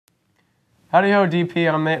Howdy ho,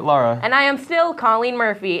 DP. I'm Nate Lara. And I am still Colleen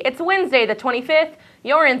Murphy. It's Wednesday the 25th.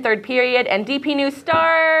 You're in third period, and DP News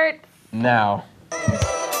starts now.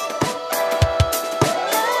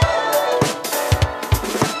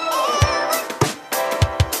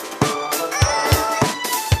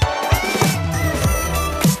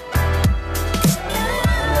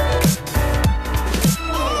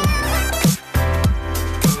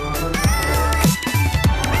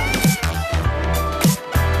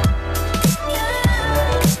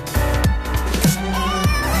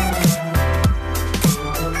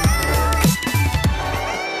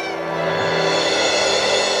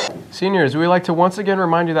 Seniors, we'd like to once again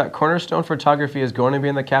remind you that Cornerstone Photography is going to be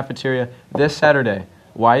in the cafeteria this Saturday.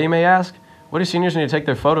 Why, you may ask? What do seniors need to take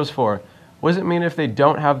their photos for? What does it mean if they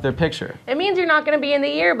don't have their picture? It means you're not going to be in the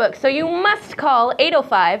yearbook, so you must call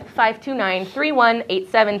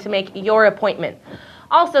 805-529-3187 to make your appointment.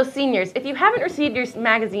 Also, seniors, if you haven't received your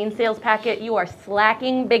magazine sales packet, you are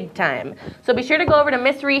slacking big time. So be sure to go over to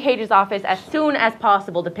Miss Rehage's office as soon as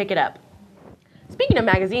possible to pick it up. Speaking of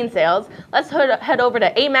magazine sales, let's head over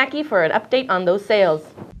to A. Mackey for an update on those sales.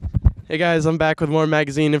 Hey guys, I'm back with more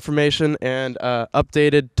magazine information and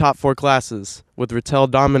updated top 4 classes, with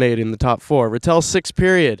Rattel dominating the top 4. Rattel 6th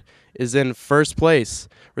period is in 1st place.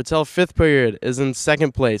 Rattel 5th period is in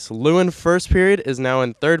 2nd place. Lewin 1st period is now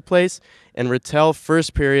in 3rd place, and Rattel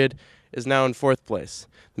 1st period is now in 4th place.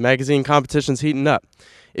 The magazine competition's heating up.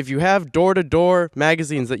 If you have door-to-door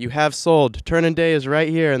magazines that you have sold, turn-in day is right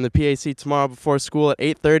here in the PAC tomorrow before school at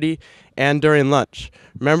 8:30 and during lunch.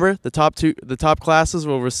 Remember, the top classes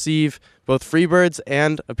will receive both Freebirds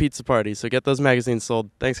and a pizza party, so get those magazines sold.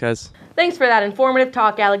 Thanks, guys. Thanks for that informative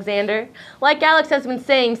talk, Alexander. Like Alex has been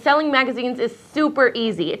saying, selling magazines is super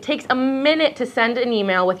easy. It takes a minute to send an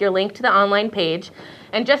email with your link to the online page,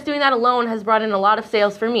 and just doing that alone has brought in a lot of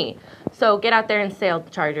sales for me. So get out there and sell,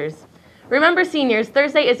 Chargers. Remember, seniors,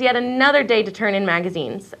 Thursday is yet another day to turn in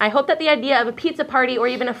magazines. I hope that the idea of a pizza party or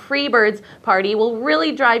even a Freebirds party will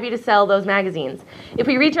really drive you to sell those magazines. If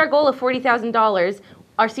we reach our goal of $40,000,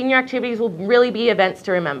 our senior activities will really be events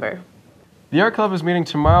to remember. The art club is meeting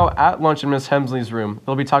tomorrow at lunch in Miss Hemsley's room.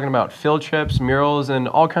 They'll be talking about field trips, murals, and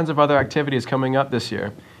all kinds of other activities coming up this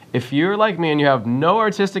year. If you're like me and you have no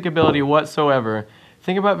artistic ability whatsoever,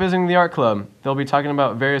 think about visiting the art club. They'll be talking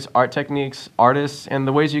about various art techniques, artists, and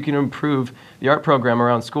the ways you can improve the art program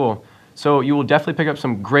around school. So you will definitely pick up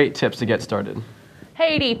some great tips to get started.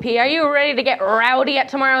 Hey DP, are you ready to get rowdy at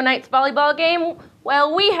tomorrow night's volleyball game?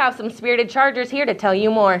 Well, we have some spirited Chargers here to tell you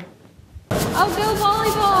more. Oh, go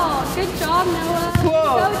volleyball! Good job, Noah.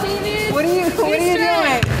 Whoa. Go, David. What are you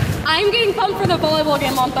doing? I'm getting pumped for the volleyball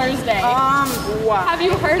game on Thursday. Wow. Have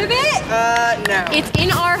you heard of it? No. It's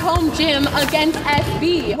in our home gym against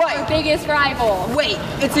SB, What? our biggest rival. Wait,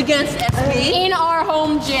 it's against SB? In our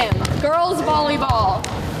home gym, girls volleyball,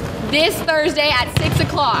 this Thursday at 6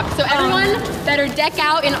 o'clock. So everyone better deck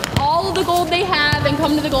out in all of the gold they have and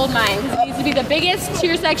come to the gold mines. It needs to be the biggest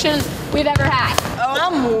cheer section we've ever had. Oh,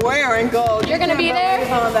 I'm wearing gold. You're gonna be there?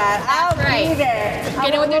 On that. I'll right. be there.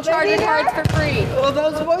 Get in with your Charger cards for free. Will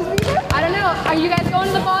those boys be there? I don't know. Are you guys going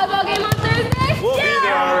to the volleyball game on Thursday? We'll be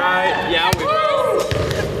there, all right. Yeah, we will.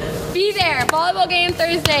 Be there. Volleyball game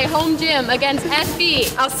Thursday, home gym against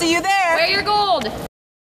SB. I'll see you there. Wear your gold.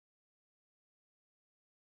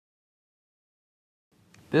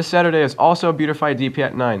 This Saturday is also Beautify DP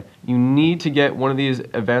at 9. You need to get one of these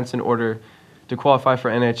events in order to qualify for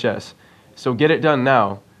NHS. So get it done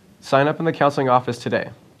now. Sign up in the counseling office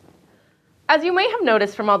today. As you may have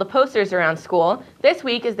noticed from all the posters around school, this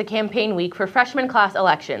week is the campaign week for freshman class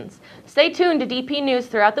elections. Stay tuned to DP News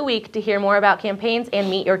throughout the week to hear more about campaigns and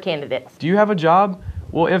meet your candidates. Do you have a job?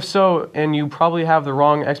 Well, if so, and you probably have the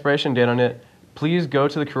wrong expiration date on it, please go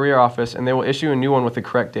to the career office and they will issue a new one with the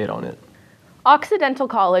correct date on it. Occidental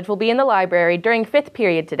College will be in the library during 5th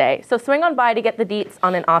period today, so swing on by to get the deets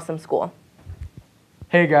on an awesome school.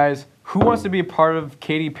 Hey guys, who wants to be a part of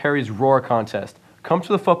Katy Perry's Roar contest? Come to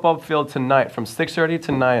the football field tonight from 6:30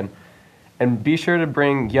 to 9. And be sure to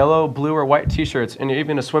bring yellow, blue, or white t-shirts and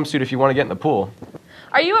even a swimsuit if you want to get in the pool.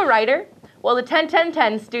 Are you a writer? Well, the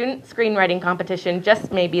 10-10-10 student screenwriting competition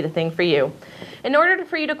just may be the thing for you. In order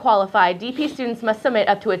for you to qualify, DP students must submit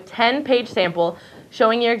up to a 10-page sample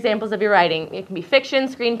showing your examples of your writing. It can be fiction,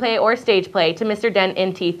 screenplay, or stage play to Mr. Dent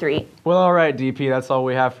in T3. Well, all right, DP, that's all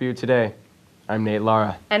we have for you today. I'm Nate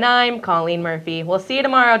Lara. And I'm Colleen Murphy. We'll see you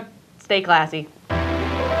tomorrow. Stay classy.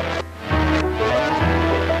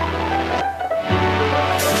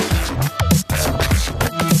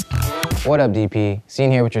 What up, DP?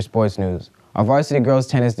 Seen here with your sports news. Our varsity girls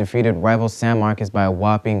tennis defeated rival San Marcos by a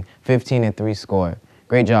whopping 15-3 score.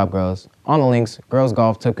 Great job, girls. On the links, girls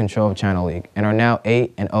golf took control of Channel League and are now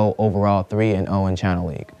 8-0 overall, 3-0 in Channel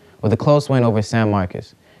League, with a close win over San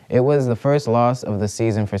Marcos. It was the first loss of the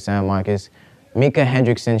season for San Marcos. Mika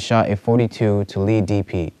Hendrickson shot a 42 to lead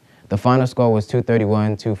DP. The final score was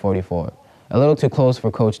 231-244. A little too close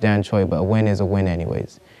for Coach Dan Choi, but a win is a win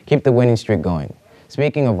anyways. Keep the winning streak going.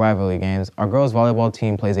 Speaking of rivalry games, our girls volleyball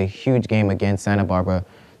team plays a huge game against Santa Barbara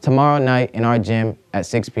tomorrow night in our gym at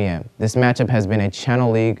 6 p.m. This matchup has been a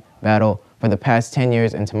Channel League battle for the past 10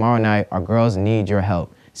 years, and tomorrow night our girls need your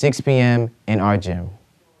help. 6 p.m. in our gym.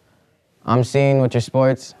 I'm Seeing With Your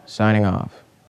Sports, signing off.